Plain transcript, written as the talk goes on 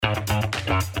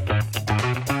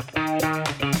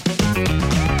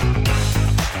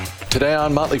Today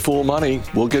on Motley Fool Money,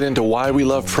 we'll get into why we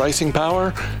love pricing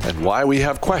power and why we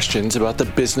have questions about the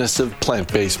business of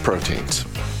plant-based proteins.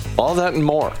 All that and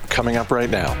more coming up right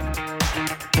now.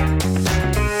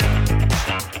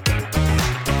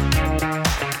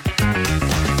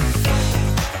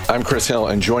 I'm Chris Hill,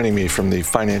 and joining me from the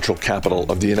financial capital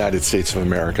of the United States of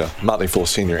America, Motley Fool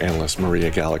senior analyst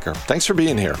Maria Gallagher. Thanks for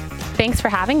being here. Thanks for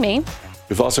having me.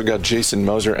 We've also got Jason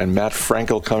Moser and Matt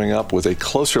Frankel coming up with a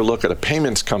closer look at a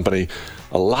payments company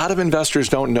a lot of investors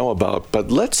don't know about.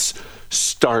 But let's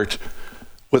start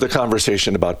with a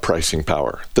conversation about pricing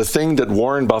power. The thing that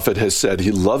Warren Buffett has said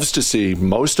he loves to see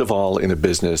most of all in a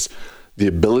business, the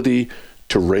ability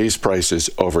to raise prices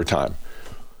over time.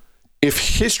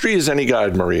 If history is any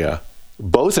guide, Maria,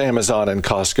 both Amazon and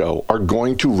Costco are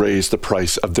going to raise the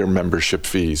price of their membership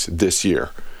fees this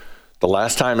year. The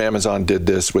last time Amazon did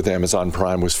this with Amazon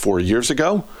Prime was 4 years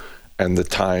ago, and the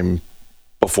time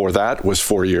before that was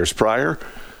 4 years prior.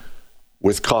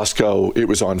 With Costco, it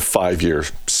was on 5-year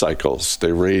cycles.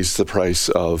 They raised the price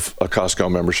of a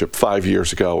Costco membership 5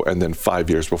 years ago and then 5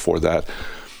 years before that.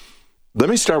 Let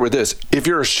me start with this. If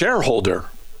you're a shareholder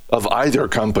of either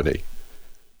company,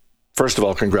 first of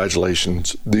all,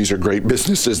 congratulations. These are great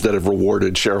businesses that have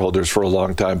rewarded shareholders for a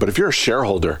long time. But if you're a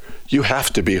shareholder, you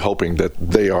have to be hoping that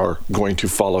they are going to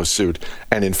follow suit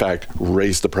and, in fact,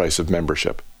 raise the price of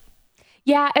membership.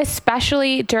 Yeah,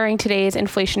 especially during today's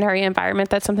inflationary environment.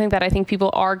 That's something that I think people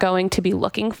are going to be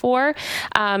looking for.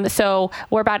 So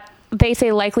we're about, they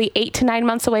say, likely 8 to 9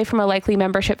 months away from a likely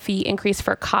membership fee increase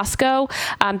for Costco.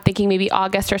 Thinking maybe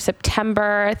August or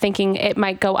September, thinking it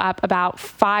might go up about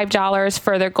 $5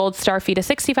 for their Gold Star fee to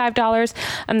 $65,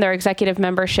 and their executive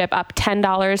membership up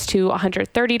 $10 to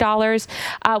 $130.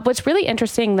 What's really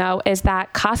interesting, though, is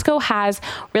that Costco has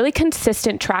really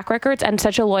consistent track records and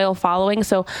such a loyal following.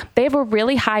 So they have a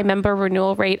really high member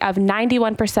renewal rate of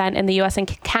 91% in the US and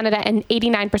Canada and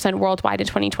 89% worldwide in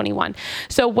 2021.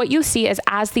 So what you see is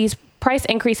as these price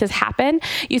increases happen,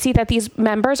 you see that these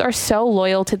members are so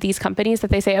loyal to these companies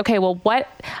that they say, okay, well, what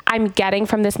I'm getting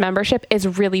from this membership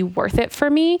is really worth it for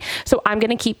me. So I'm going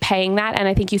to keep paying that. And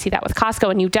I think you see that with Costco,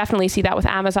 and you definitely see that with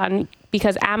Amazon,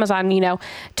 because Amazon,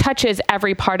 touches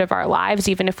every part of our lives,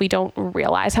 even if we don't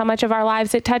realize how much of our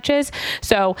lives it touches.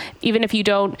 So even if you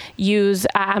don't use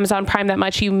Amazon Prime that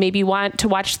much, you maybe want to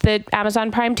watch the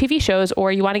Amazon Prime TV shows,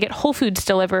 or you want to get Whole Foods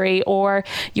delivery, or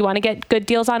you want to get good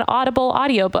deals on Audible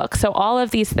audiobooks. So all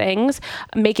of these things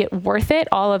make it worth it.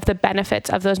 All of the benefits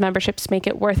of those memberships make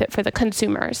it worth it for the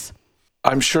consumers.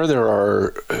 I'm sure there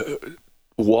are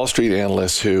Wall Street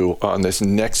analysts who, on this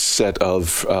next set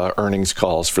of earnings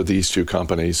calls for these two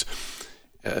companies,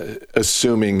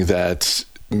 assuming that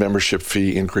membership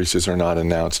fee increases are not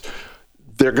announced,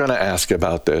 they're going to ask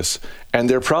about this. And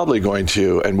they're probably going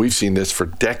to, and we've seen this for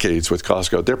decades with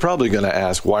Costco, they're probably going to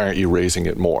ask, why aren't you raising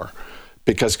it more?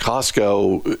 Because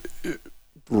Costco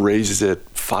raises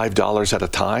it $5 at a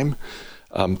time.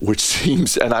 Which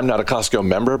seems, and I'm not a Costco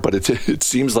member, but it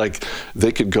seems like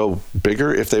they could go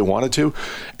bigger if they wanted to.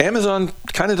 Amazon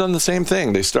kind of done the same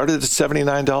thing. They started at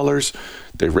 $79,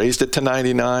 they raised it to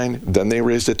 $99, then they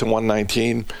raised it to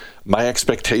 $119. My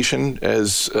expectation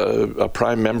as a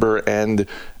Prime member and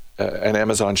an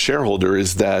Amazon shareholder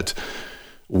is that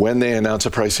when they announce a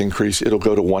price increase, it'll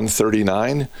go to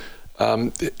 $139.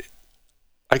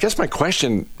 I guess my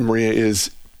question, Maria,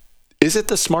 is it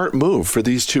the smart move for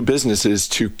these two businesses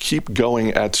to keep going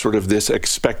at sort of this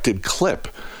expected clip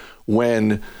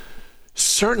when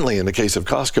certainly in the case of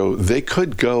Costco, they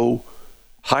could go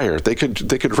higher? They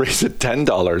could raise it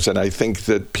 $10, and I think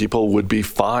that people would be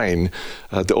fine.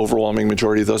 The overwhelming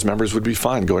majority of those members would be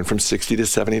fine going from $60 to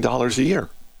 $70 a year.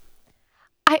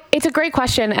 It's a great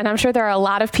question, and I'm sure there are a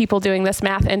lot of people doing this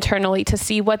math internally to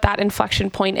see what that inflection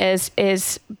point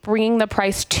is bringing the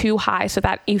price too high so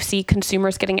that you see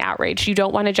consumers getting outraged. You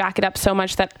don't want to jack it up so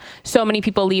much that so many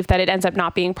people leave that it ends up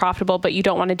not being profitable, but you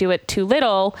don't want to do it too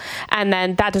little, and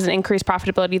then that doesn't increase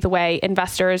profitability the way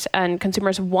investors and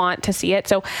consumers want to see it.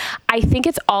 So I think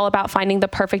it's all about finding the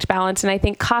perfect balance, and I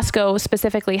think Costco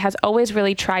specifically has always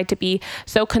really tried to be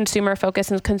so consumer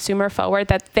focused and consumer forward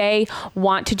that they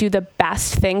want to do the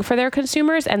best thing for their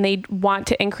consumers, and they want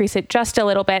to increase it just a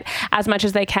little bit as much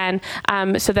as they can,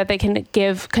 so that they can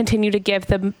continue to give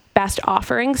the best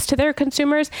offerings to their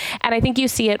consumers. And I think you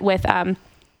see it with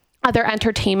other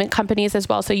entertainment companies as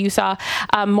well. So you saw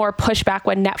more pushback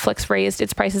when Netflix raised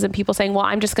its prices and people saying, well,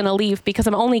 I'm just going to leave because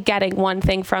I'm only getting one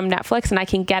thing from Netflix and I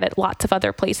can get it lots of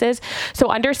other places. So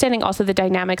understanding also the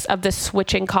dynamics of the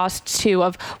switching costs too,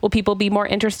 of will people be more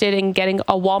interested in getting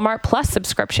a Walmart Plus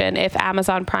subscription if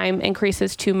Amazon Prime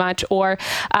increases too much, or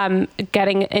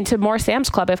getting into more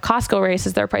Sam's Club if Costco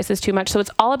raises their prices too much. So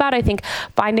it's all about, I think,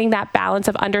 finding that balance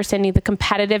of understanding the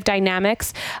competitive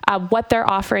dynamics, what they're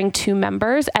offering to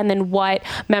members, and then what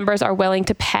members are willing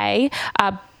to pay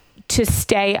to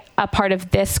stay a part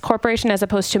of this corporation as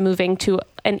opposed to moving to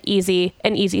an easy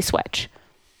switch.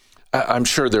 I'm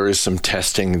sure there is some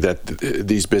testing that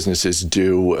these businesses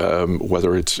do,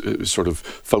 whether it's sort of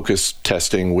focus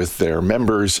testing with their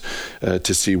members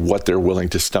to see what they're willing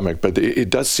to stomach. But it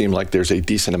does seem like there's a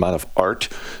decent amount of art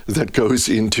that goes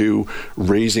into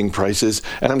raising prices.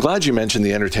 And I'm glad you mentioned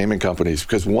the entertainment companies,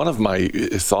 because one of my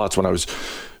thoughts when I was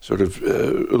sort of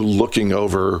looking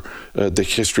over the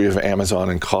history of Amazon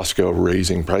and Costco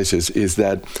raising prices is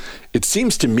that it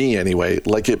seems to me anyway,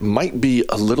 like it might be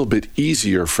a little bit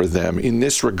easier for them in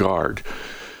this regard.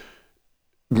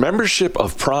 Membership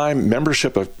of Prime,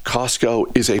 membership of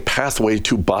Costco is a pathway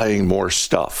to buying more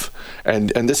stuff.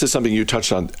 And this is something you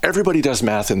touched on. Everybody does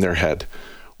math in their head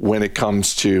when it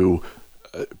comes to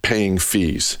paying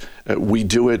fees. We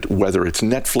do it whether it's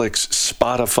Netflix,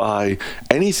 Spotify,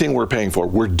 anything we're paying for.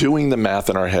 We're doing the math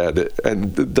in our head,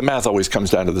 and the math always comes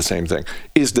down to the same thing.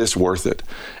 Is this worth it?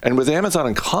 And with Amazon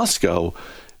and Costco,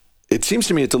 it seems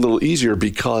to me it's a little easier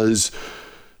because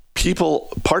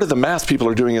part of the math people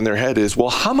are doing in their head is,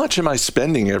 well, how much am I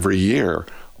spending every year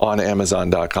on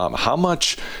Amazon.com? How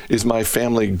much is my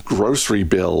family grocery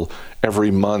bill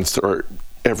every month or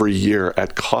every year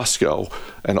at Costco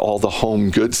and all the home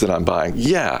goods that I'm buying?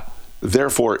 Yeah,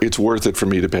 therefore it's worth it for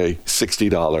me to pay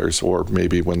 $60, or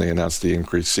maybe when they announced the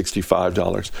increase,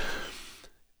 $65.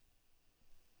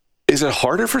 Is it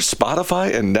harder for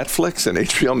Spotify and Netflix and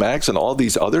HBO Max and all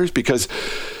these others? Because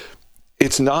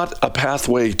it's not a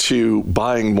pathway to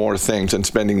buying more things and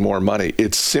spending more money.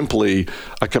 It's simply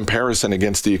a comparison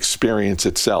against the experience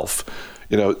itself.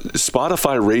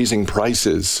 Spotify raising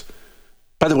prices.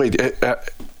 By the way,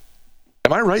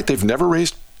 am I right? They've never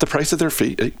raised the price of their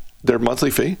monthly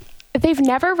fee? They've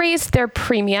never raised their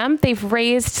premium. They've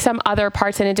raised some other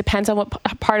parts, and it depends on what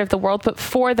part of the world. But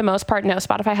for the most part, no,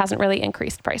 Spotify hasn't really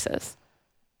increased prices.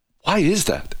 Why is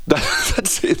that?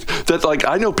 That's it.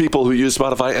 I know people who use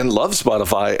Spotify and love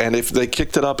Spotify, and if they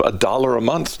kicked it up $1 a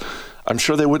month, I'm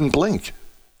sure they wouldn't blink.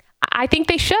 I think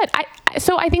they should.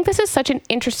 So I think this is such an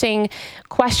interesting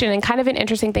question and kind of an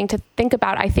interesting thing to think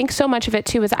about. I think so much of it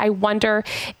too is I wonder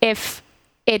if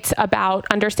it's about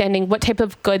understanding what type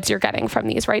of goods you're getting from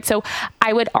these, right? So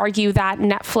I would argue that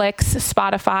Netflix,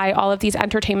 Spotify, all of these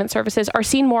entertainment services are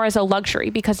seen more as a luxury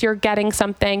because you're getting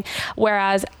something,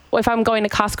 whereas if I'm going to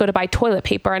Costco to buy toilet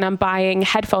paper and I'm buying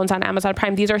headphones on Amazon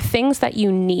Prime, these are things that you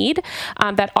need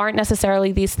that aren't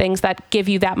necessarily these things that give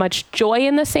you that much joy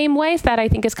in the same ways. That I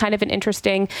think is kind of an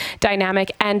interesting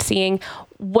dynamic, and seeing,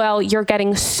 well, you're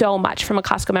getting so much from a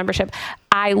Costco membership.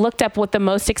 I looked up what the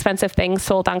most expensive things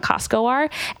sold on Costco are,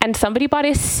 and somebody bought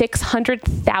a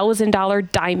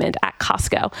 $600,000 diamond at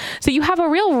Costco. So you have a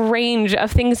real range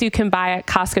of things you can buy at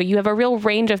Costco. You have a real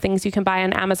range of things you can buy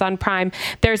on Amazon Prime.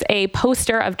 There's a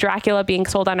poster of Dracula being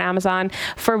sold on Amazon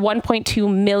for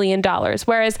 $1.2 million.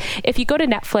 Whereas if you go to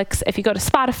Netflix, if you go to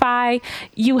Spotify,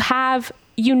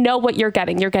 you know what you're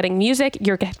getting. You're getting music,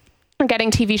 you're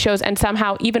getting TV shows, and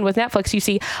somehow even with Netflix, you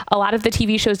see a lot of the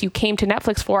TV shows you came to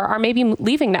Netflix for are maybe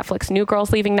leaving Netflix. New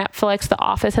Girl's leaving Netflix. The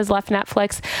Office has left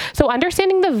Netflix. So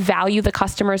understanding the value the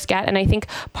customers get, and I think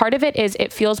part of it is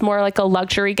it feels more like a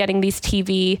luxury getting these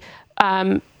TV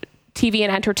and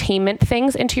entertainment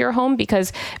things into your home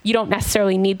because you don't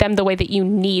necessarily need them the way that you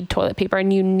need toilet paper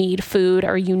and you need food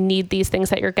or you need these things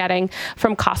that you're getting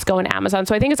from Costco and Amazon.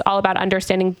 So I think it's all about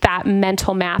understanding that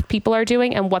mental math people are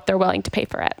doing and what they're willing to pay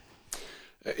for it.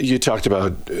 You talked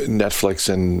about Netflix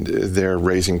and their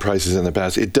raising prices in the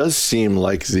past. It does seem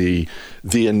like the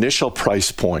initial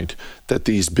price point that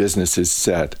these businesses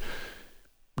set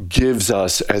gives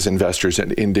us as investors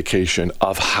an indication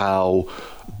of how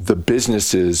the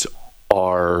businesses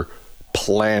are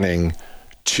planning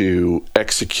to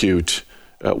execute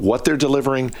what they're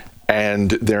delivering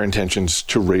and their intentions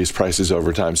to raise prices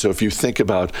over time. So if you think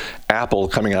about Apple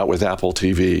coming out with Apple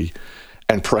TV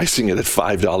and pricing it at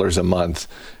 $5 a month,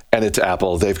 and it's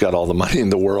Apple, they've got all the money in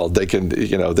the world. They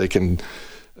can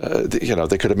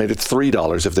they could have made it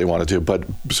 $3 if they wanted to, but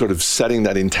sort of setting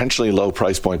that intentionally low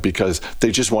price point because they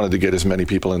just wanted to get as many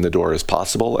people in the door as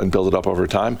possible and build it up over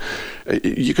time.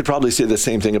 You could probably say the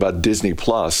same thing about Disney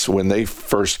Plus. When they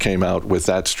first came out with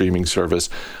that streaming service,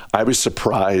 I was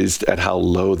surprised at how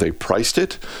low they priced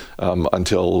it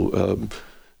until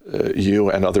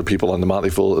you and other people on the Motley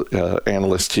Fool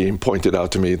analyst team pointed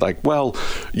out to me, like, well,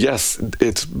 yes,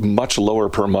 it's much lower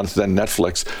per month than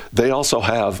Netflix. They also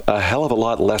have a hell of a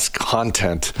lot less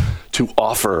content to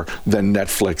offer than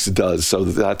Netflix does. So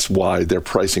that's why they're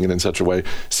pricing it in such a way.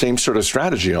 Same sort of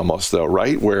strategy almost, though,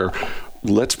 right? Where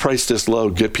let's price this low,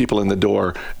 get people in the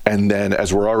door, and then,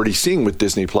 as we're already seeing with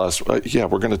Disney Plus, we're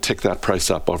going to tick that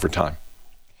price up over time.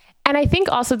 And I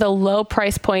think also the low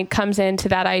price point comes into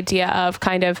that idea of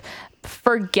kind of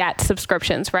forget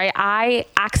subscriptions, right? I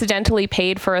accidentally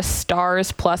paid for a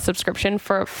Stars Plus subscription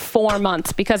for 4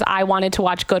 months because I wanted to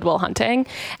watch Good Will Hunting,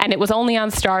 and it was only on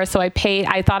Stars. So I paid.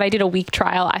 I thought I did a week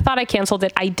trial. I thought I canceled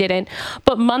it. I didn't.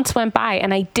 But months went by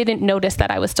and I didn't notice that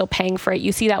I was still paying for it.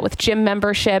 You see that with gym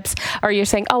memberships, or you're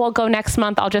saying, oh, I'll go next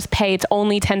month. I'll just pay. It's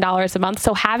only $10 a month.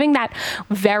 So having that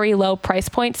very low price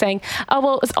point, saying, oh,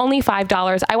 well, it's only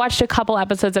 $5. I watched a couple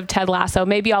episodes of Ted Lasso.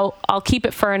 Maybe I'll keep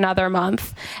it for another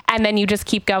month. And then you just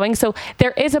keep going. So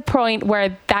there is a point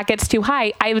where that gets too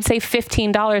high. I would say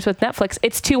 $15 with Netflix.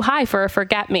 It's too high for a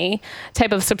forget me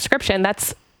type of subscription.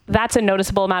 That's a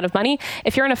noticeable amount of money.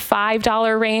 If you're in a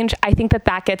 $5 range, I think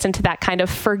that gets into that kind of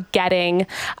forgetting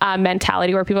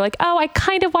mentality where people are like, oh, I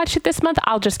kind of watched it this month.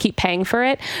 I'll just keep paying for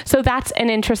it. So that's an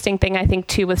interesting thing, I think,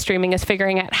 too, with streaming, is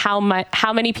figuring out how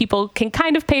many people can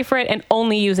kind of pay for it and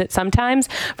only use it sometimes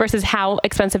versus how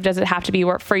expensive does it have to be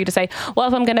for you to say, well,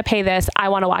 if I'm going to pay this, I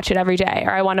want to watch it every day,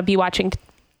 or I want to be watching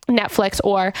Netflix,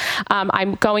 or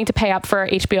I'm going to pay up for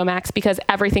HBO Max because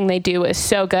everything they do is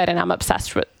so good and I'm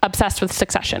obsessed with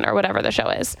Succession or whatever the show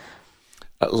is.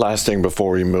 Last thing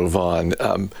before we move on,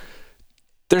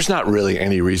 there's not really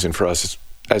any reason for us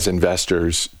as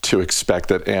investors to expect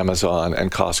that Amazon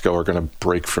and Costco are going to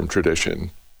break from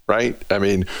tradition, right? I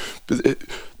mean,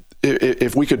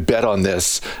 if we could bet on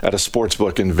this at a sports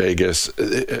book in Vegas,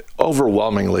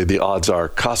 overwhelmingly the odds are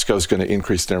Costco's going to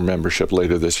increase their membership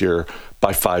later this year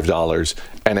by $5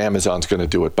 and Amazon's going to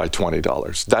do it by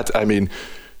 $20.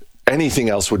 Anything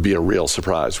else would be a real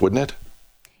surprise, wouldn't it?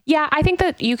 Yeah, I think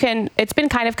that it's been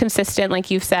kind of consistent,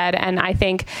 like you've said. And I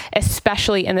think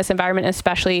especially in this environment,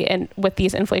 especially with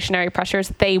these inflationary pressures,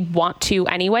 they want to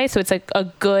anyway. So it's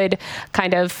a good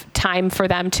kind of time for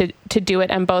them to do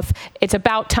it. And both it's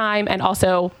about time and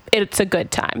also it's a good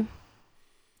time.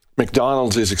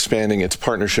 McDonald's is expanding its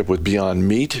partnership with Beyond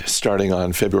Meat. Starting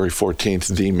on February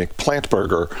 14th, the McPlant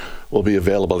Burger will be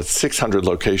available at 600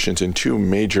 locations in 2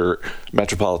 major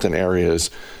metropolitan areas,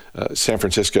 San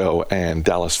Francisco and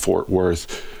Dallas-Fort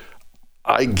Worth.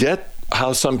 I get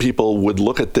how some people would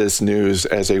look at this news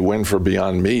as a win for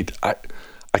Beyond Meat. I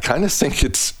kind of think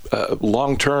it's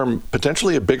long-term,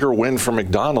 potentially a bigger win for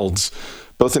McDonald's,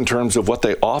 both in terms of what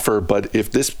they offer, but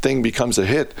if this thing becomes a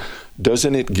hit,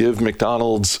 doesn't it give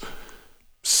McDonald's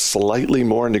slightly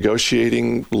more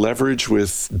negotiating leverage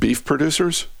with beef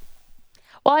producers?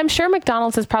 Well, I'm sure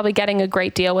McDonald's is probably getting a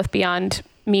great deal with Beyond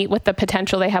Meat, with the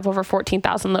potential they have over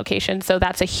 14,000 locations. So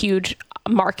that's a huge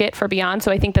market for Beyond.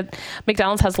 So I think that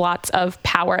McDonald's has lots of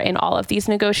power in all of these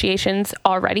negotiations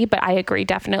already, but I agree,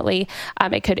 definitely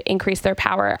it could increase their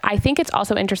power. I think it's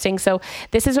also interesting. So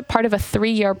this is a part of a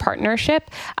 3-year partnership.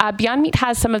 Beyond Meat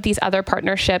has some of these other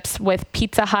partnerships with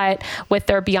Pizza Hut, with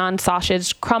their Beyond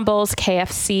Sausage Crumbles,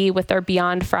 KFC with their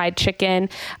Beyond Fried Chicken.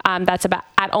 That's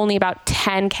at only about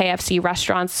 10 KFC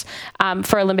restaurants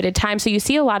for a limited time. So you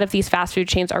see a lot of these fast food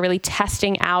chains are really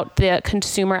testing out the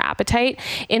consumer appetite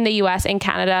in the US and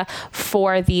Canada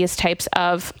for these types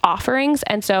of offerings.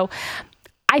 And so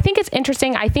I think it's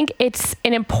interesting. I think it's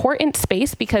an important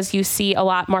space because you see a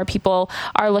lot more people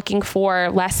are looking for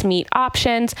less meat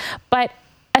options. But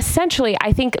essentially,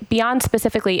 I think Beyond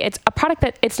specifically, it's a product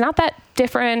that it's not that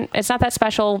different. It's not that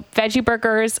special. Veggie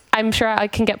burgers, I'm sure I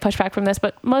can get pushback from this,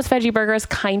 but most veggie burgers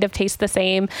kind of taste the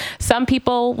same. Some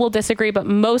people will disagree, but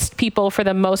most people, for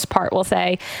the most part, will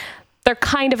say they're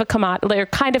kind of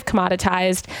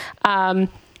commoditized.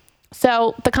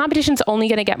 So the competition's only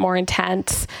going to get more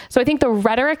intense. So I think the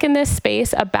rhetoric in this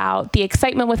space about the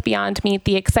excitement with Beyond Meat,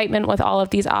 the excitement with all of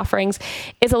these offerings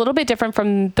is a little bit different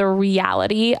from the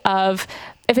reality of,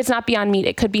 if it's not Beyond Meat,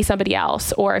 it could be somebody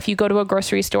else. Or if you go to a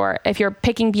grocery store, if you're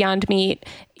picking Beyond Meat,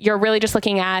 you're really just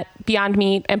looking at Beyond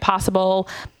Meat, Impossible,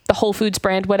 the Whole Foods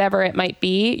brand, whatever it might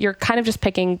be. You're kind of just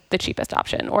picking the cheapest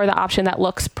option or the option that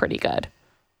looks pretty good.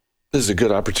 This is a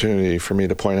good opportunity for me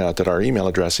to point out that our email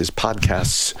address is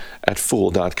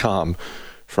podcasts@fool.com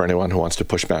for anyone who wants to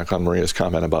push back on Maria's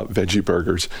comment about veggie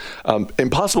burgers.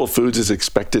 Impossible Foods is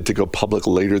expected to go public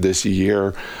later this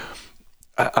year.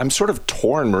 I'm sort of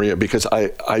torn, Maria, because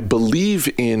I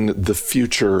believe in the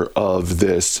future of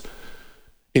this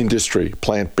industry,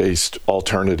 plant-based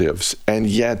alternatives, and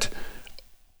yet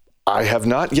I have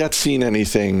not yet seen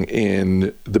anything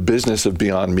in the business of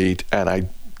Beyond Meat, and I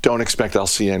don't expect I'll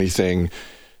see anything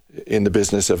in the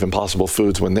business of Impossible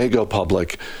Foods when they go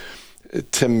public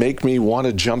to make me want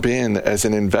to jump in as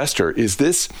an investor. Is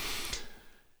this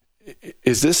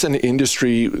an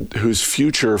industry whose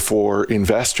future for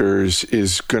investors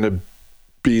is going to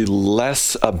be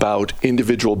less about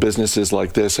individual businesses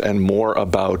like this and more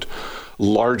about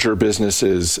larger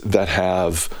businesses that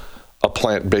have a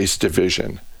plant-based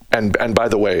division? And by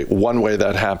the way, one way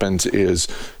that happens is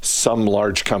some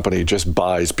large company just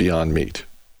buys Beyond Meat.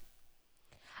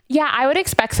 Yeah, I would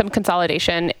expect some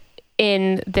consolidation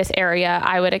in this area.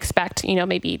 I would expect,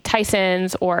 maybe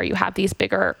Tyson's, or you have these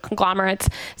bigger conglomerates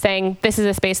saying, this is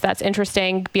a space that's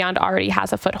interesting. Beyond already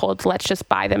has a foothold. Let's just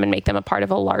buy them and make them a part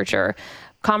of a larger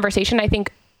conversation. I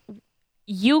think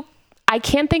I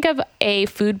can't think of a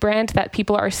food brand that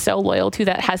people are so loyal to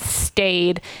that has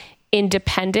stayed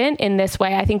independent in this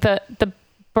way. I think the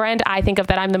brand I think of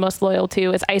that I'm the most loyal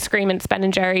to is ice cream, and it's Ben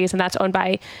 & Jerry's, and that's owned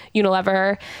by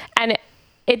Unilever. And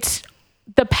it's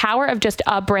the power of just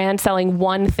a brand selling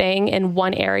one thing in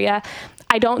one area.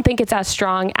 I don't think it's as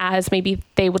strong as maybe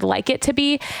they would like it to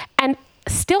be. And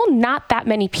still not that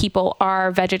many people are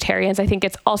vegetarians. I think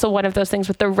it's also one of those things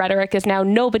with the rhetoric is now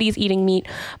nobody's eating meat,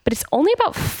 but it's only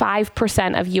about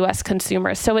 5% of US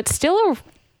consumers. So it's still a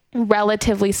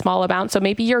relatively small amount. So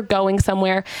maybe you're going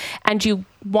somewhere and you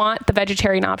want the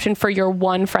vegetarian option for your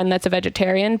one friend that's a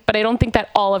vegetarian, but I don't think that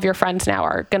all of your friends now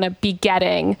are going to be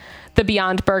getting the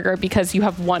Beyond Burger because you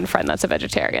have one friend that's a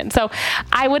vegetarian. So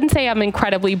I wouldn't say I'm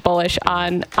incredibly bullish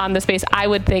on the space. I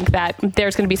would think that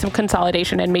there's going to be some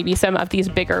consolidation, and maybe some of these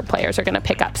bigger players are going to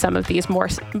pick up some of these more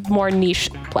niche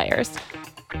players.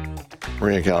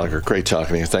 Maria Gallagher, great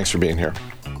talking to you. Thanks for being here.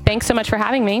 Thanks so much for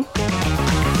having me.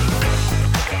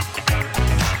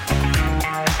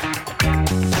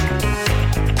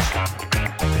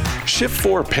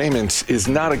 Shift4 Payments is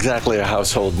not exactly a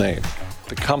household name.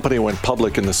 The company went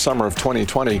public in the summer of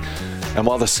 2020, and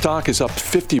while the stock is up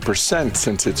 50%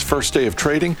 since its first day of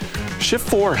trading,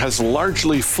 Shift4 has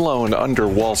largely flown under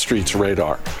Wall Street's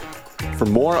radar. For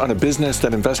more on a business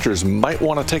that investors might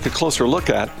want to take a closer look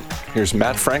at, here's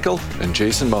Matt Frankel and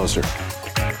Jason Moser.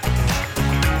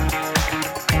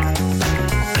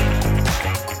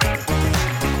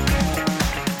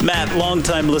 Matt,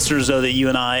 longtime listeners know that you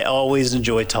and I always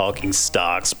enjoy talking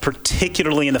stocks,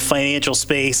 particularly in the financial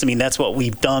space. I mean, that's what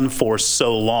we've done for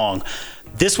so long.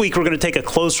 This week, we're going to take a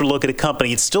closer look at a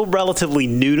company. It's still relatively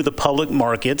new to the public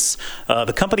markets.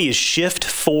 The company is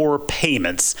Shift4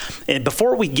 Payments. And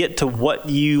before we get to what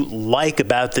you like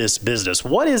about this business,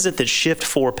 what is it that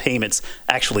Shift4 Payments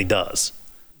actually does?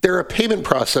 They're a payment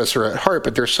processor at heart,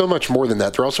 but they're so much more than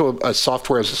that. They're also a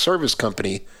software as a service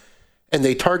company, and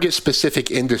they target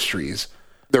specific industries.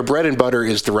 Their bread and butter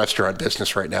is the restaurant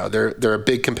business right now. They're a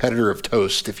big competitor of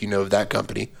Toast, if you know of that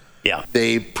company. Yeah.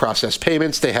 They process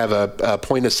payments. They have a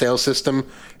point of sale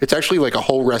system. It's actually like a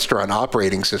whole restaurant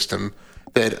operating system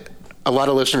that a lot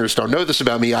of listeners don't know this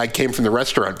about me. I came from the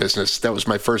restaurant business. That was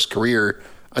my first career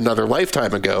another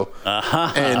lifetime ago.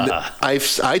 Uh-huh. And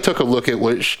I took a look at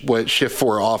what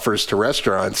Shift4 offers to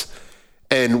restaurants,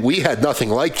 and we had nothing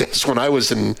like this when I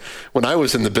was in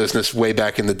the business way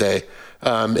back in the day.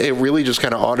 It really just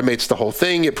kind of automates the whole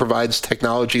thing. It provides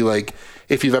technology like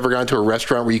if you've ever gone to a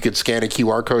restaurant where you could scan a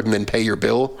QR code and then pay your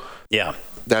bill. Yeah.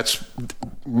 That's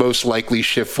most likely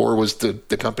Shift4 was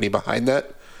the company behind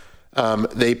that.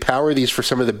 They power these for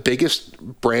some of the biggest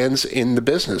brands in the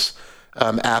business.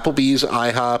 Applebee's,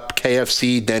 IHOP,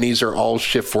 KFC, Denny's are all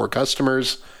Shift4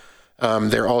 customers.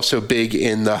 They're also big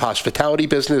in the hospitality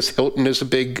business. Hilton is a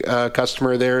big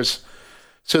customer of theirs.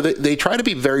 So they try to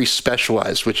be very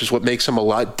specialized, which is what makes them a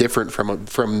lot different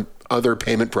from other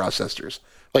payment processors.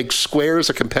 Like Square is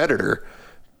a competitor,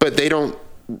 but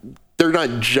they're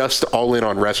not just all in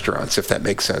on restaurants, if that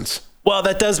makes sense. Well,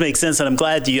 that does make sense, and I'm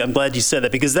glad you said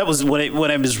that, because that was when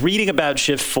I was reading about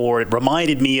Shift4, it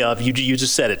reminded me of you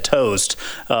just said it, Toast,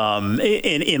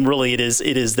 and really it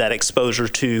is that exposure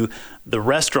to the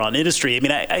restaurant industry. I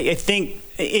mean, I think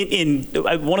in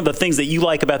one of the things that you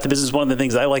like about the business, one of the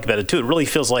things I like about it too, it really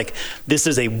feels like this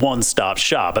is a one-stop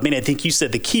shop. I mean, I think you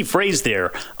said the key phrase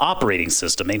there, operating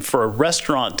system. I mean, for a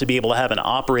restaurant to be able to have an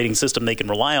operating system they can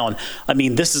rely on, I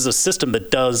mean, this is a system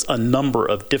that does a number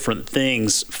of different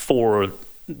things for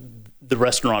the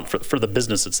restaurant, for the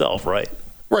business itself, right?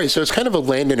 Right. So it's kind of a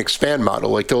land and expand model.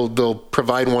 Like they'll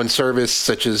provide one service,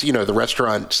 such as, the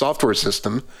restaurant software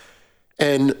system.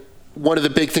 And one of the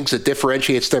big things that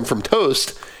differentiates them from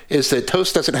Toast is that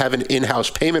Toast doesn't have an in-house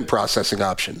payment processing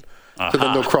option. So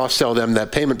then they'll cross-sell them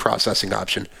that payment processing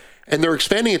option. And they're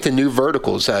expanding it to new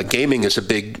verticals. Gaming is a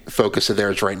big focus of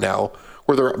theirs right now,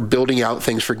 where they're building out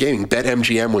things for gaming.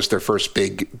 BetMGM was their first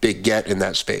big get in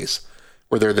that space,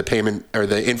 where they're the payment or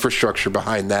the infrastructure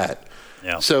behind that.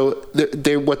 Yeah. So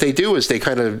what they do is they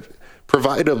kind of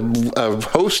provide a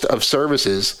host of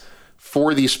services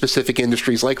for these specific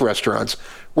industries like restaurants,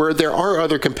 where there are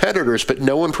other competitors, but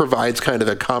no one provides kind of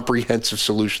the comprehensive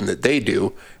solution that they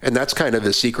do. And that's kind of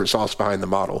the secret sauce behind the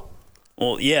model.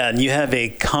 Well, yeah, and you have a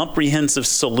comprehensive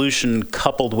solution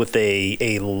coupled with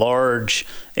a large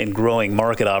and growing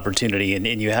market opportunity, and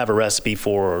you have a recipe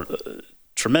for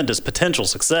tremendous potential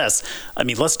success. I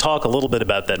mean, let's talk a little bit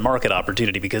about that market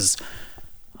opportunity, because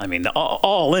I mean,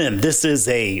 all in, this is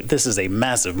a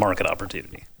massive market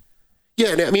opportunity.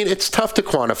 Yeah, and I mean, it's tough to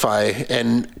quantify,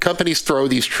 and companies throw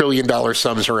these trillion-dollar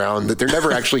sums around that they're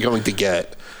never actually going to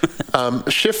get.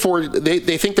 Shift4,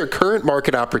 they think their current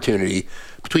market opportunity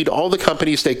between all the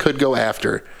companies they could go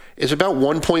after is about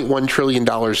 $1.1 trillion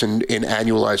in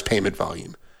annualized payment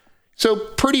volume. So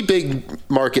pretty big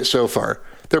market so far.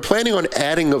 They're planning on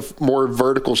adding more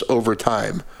verticals over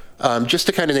time. Just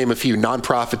to kind of name a few,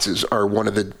 nonprofits are one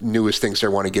of the newest things they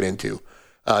want to get into.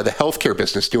 The healthcare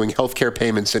business, doing healthcare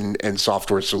payments and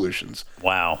software solutions.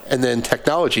 Wow. And then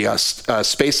technology,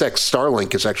 SpaceX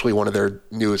Starlink is actually one of their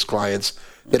newest clients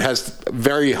that has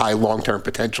very high long-term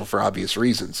potential for obvious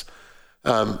reasons.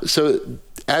 So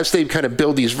as they kind of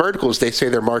build these verticals, they say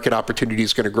their market opportunity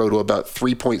is going to grow to about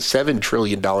 $3.7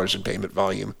 trillion in payment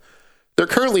volume. They're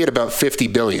currently at about 50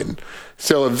 billion.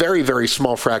 So a very, very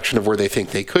small fraction of where they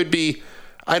think they could be.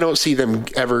 I don't see them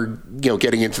ever,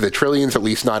 getting into the trillions, at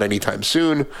least not anytime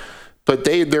soon. But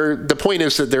the point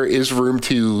is that there is room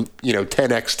to,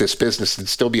 10x this business and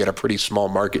still be at a pretty small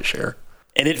market share.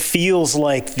 And it feels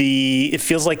like the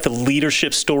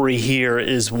leadership story here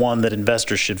is one that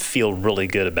investors should feel really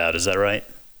good about. Is that right?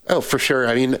 Oh, for sure.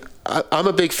 I mean, I'm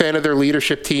a big fan of their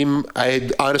leadership team. I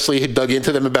honestly had dug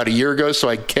into them about a year ago, so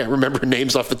I can't remember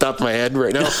names off the top of my head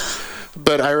right now.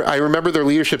 But I remember their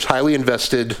leadership's highly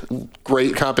invested,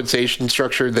 great compensation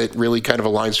structure that really kind of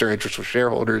aligns their interests with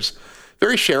shareholders.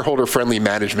 Very shareholder-friendly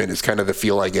management is kind of the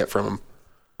feel I get from them.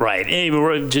 Right.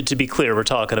 And to be clear, we're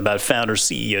talking about founder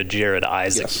CEO Jared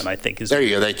Isaacman, I think is there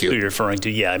you go. Thank you. Who you're referring to.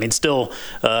 Yeah, I mean, still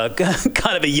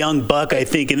kind of a young buck, I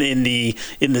think, in the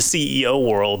CEO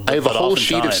world. I have a whole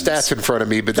sheet of stats in front of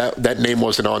me, but that name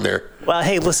wasn't on there. Well,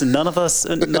 hey, listen, none of us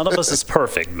is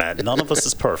perfect, Matt. None of us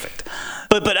is perfect.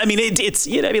 But I mean, it's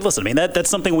listen, I mean, that's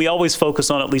something we always focus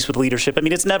on, at least with leadership. I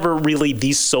mean, it's never really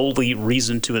the solely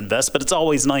reason to invest, but it's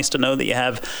always nice to know that you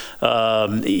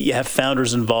have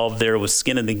founders involved there with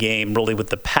skin in the game, really with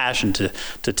the passion to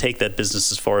take that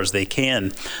business as far as they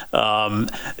can.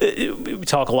 We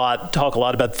talk a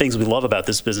lot about things we love about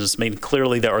this business. I mean,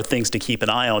 clearly there are things to keep an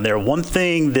eye on there. One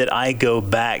thing that I go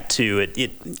back to,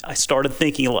 I started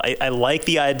thinking, I like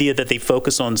the idea that they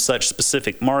focus on such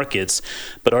specific markets,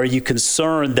 but are you concerned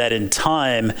that in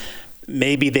time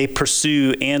maybe they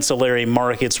pursue ancillary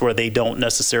markets where they don't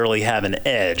necessarily have an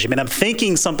edge? I mean, I'm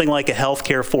thinking something like a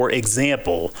healthcare, for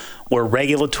example, where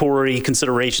regulatory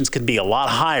considerations can be a lot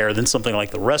higher than something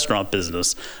like the restaurant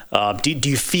business. Do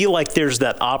you feel like there's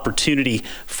that opportunity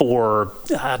for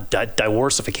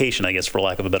diversification, I guess, for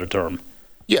lack of a better term?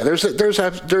 Yeah, there's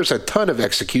a ton of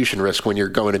execution risk when you're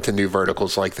going into new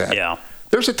verticals like that. Yeah.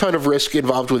 There's a ton of risk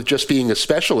involved with just being a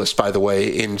specialist, by the way,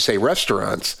 in, say,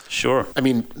 restaurants. Sure. I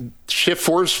mean,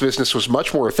 Shift4's business was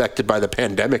much more affected by the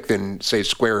pandemic than, say,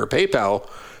 Square or PayPal,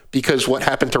 because what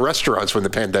happened to restaurants when the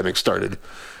pandemic started.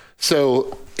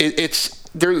 So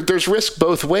there's risk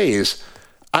both ways.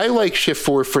 I like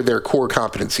Shift4 for their core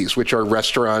competencies, which are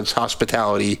restaurants,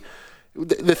 hospitality,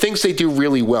 the things they do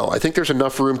really well. I think there's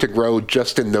enough room to grow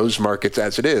just in those markets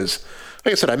as it is.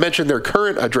 Like I said, I mentioned their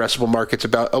current addressable market's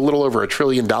about a little over $1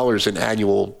 trillion in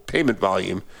annual payment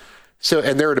volume.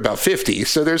 And they're at about 50.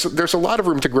 So there's a lot of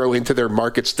room to grow into their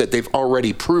markets that they've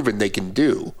already proven they can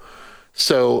do.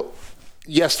 So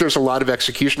yes, there's a lot of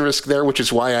execution risk there, which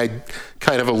is why I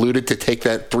kind of alluded to take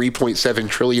that $3.7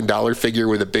 trillion figure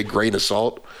with a big grain of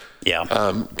salt. Yeah.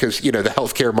 Because, the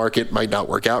healthcare market might not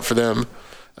work out for them.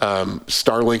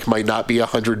 Starlink might not be a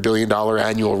 $100 billion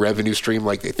annual revenue stream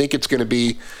like they think it's going to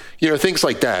be, things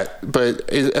like that. But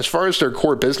as far as their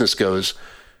core business goes,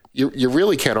 you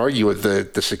really can't argue with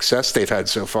the success they've had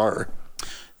so far.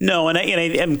 No,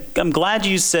 I'm glad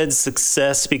you said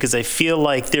success, because I feel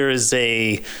like there's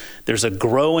a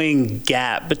growing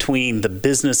gap between the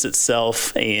business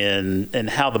itself and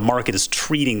how the market is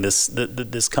treating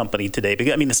this company today.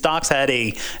 Because, the stock's had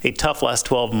a tough last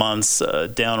 12 months,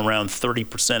 down around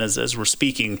 30% as we're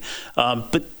speaking.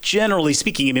 But generally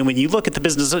speaking, when you look at the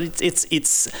business,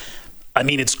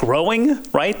 it's growing,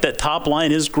 right? That top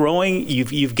line is growing.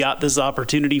 You've got this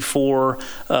opportunity for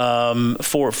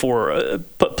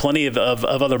plenty of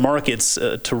other markets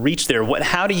to reach there.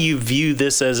 How do you view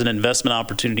this as an investment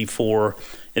opportunity for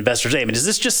investors? Is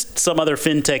this just some other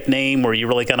fintech name where you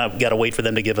really kind of got to wait for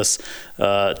them to give us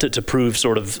to prove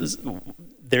sort of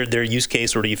their use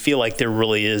case, or do you feel like there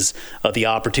really is the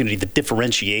opportunity, the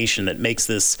differentiation that makes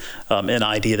this an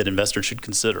idea that investors should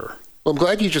consider? Well, I'm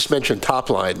glad you just mentioned top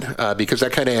line, because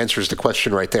that kind of answers the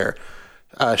question right there.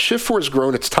 Shift4 has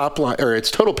grown its top line, or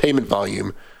its total payment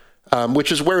volume,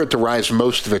 which is where it derives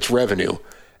most of its revenue,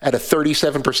 at a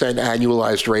 37%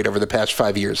 annualized rate over the past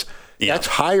 5 years. Yeah. That's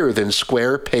higher than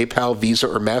Square, PayPal, Visa,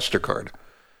 or MasterCard.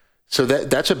 So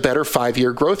that's a better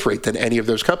 5-year growth rate than any of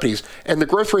those companies. And the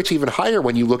growth rate's even higher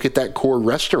when you look at that core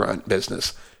restaurant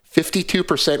business.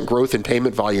 52% growth in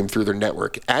payment volume through their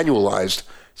network, annualized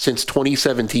since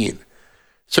 2017.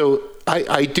 So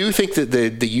I do think that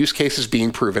the use case is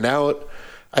being proven out.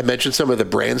 I mentioned some of the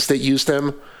brands that use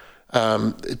them.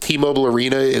 T-Mobile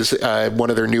Arena is one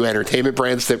of their new entertainment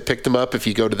brands that picked them up. If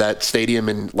you go to that stadium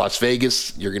in Las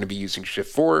Vegas, you're going to be using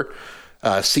Shift4.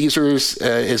 Caesars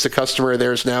is a customer of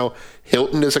theirs now.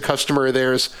 Hilton is a customer of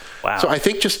theirs. Wow. So I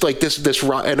think just like this,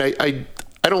 and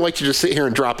I don't like to just sit here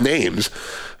and drop names,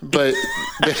 but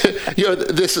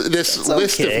this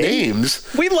list of names.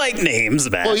 We like names,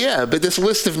 man. Well, yeah, but this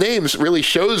list of names really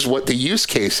shows what the use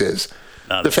case is.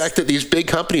 The fact that these big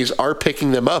companies are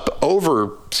picking them up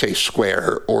over, say,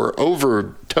 Square or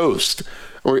over Toast,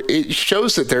 or it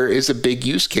shows that there is a big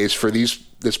use case for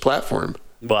this platform.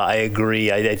 Well, I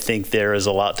agree. I think there is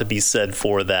a lot to be said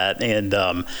for that, and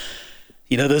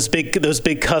those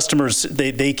big customers,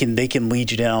 they can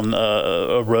lead you down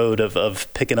a road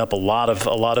of picking up a lot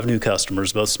of new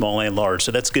customers, both small and large.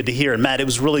 So that's good to hear. And Matt, it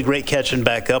was really great catching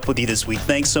back up with you this week.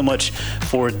 Thanks so much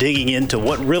for digging into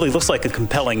what really looks like a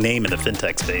compelling name in the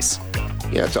fintech space.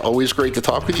 Yeah, it's always great to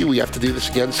talk with you. We have to do this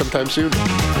again sometime soon.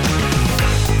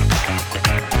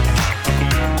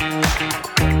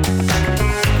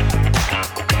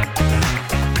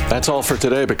 That's all for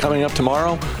today, but coming up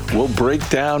tomorrow, we'll break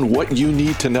down what you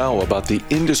need to know about the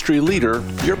industry leader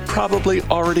you're probably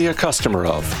already a customer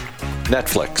of,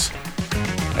 Netflix.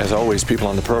 As always, people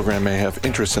on the program may have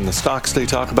interest in the stocks they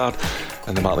talk about,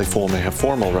 and the Motley Fool may have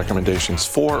formal recommendations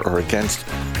for or against,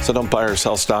 so don't buy or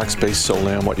sell stocks based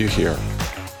solely on what you hear.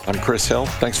 I'm Chris Hill.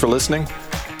 Thanks for listening.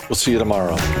 We'll see you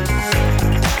tomorrow.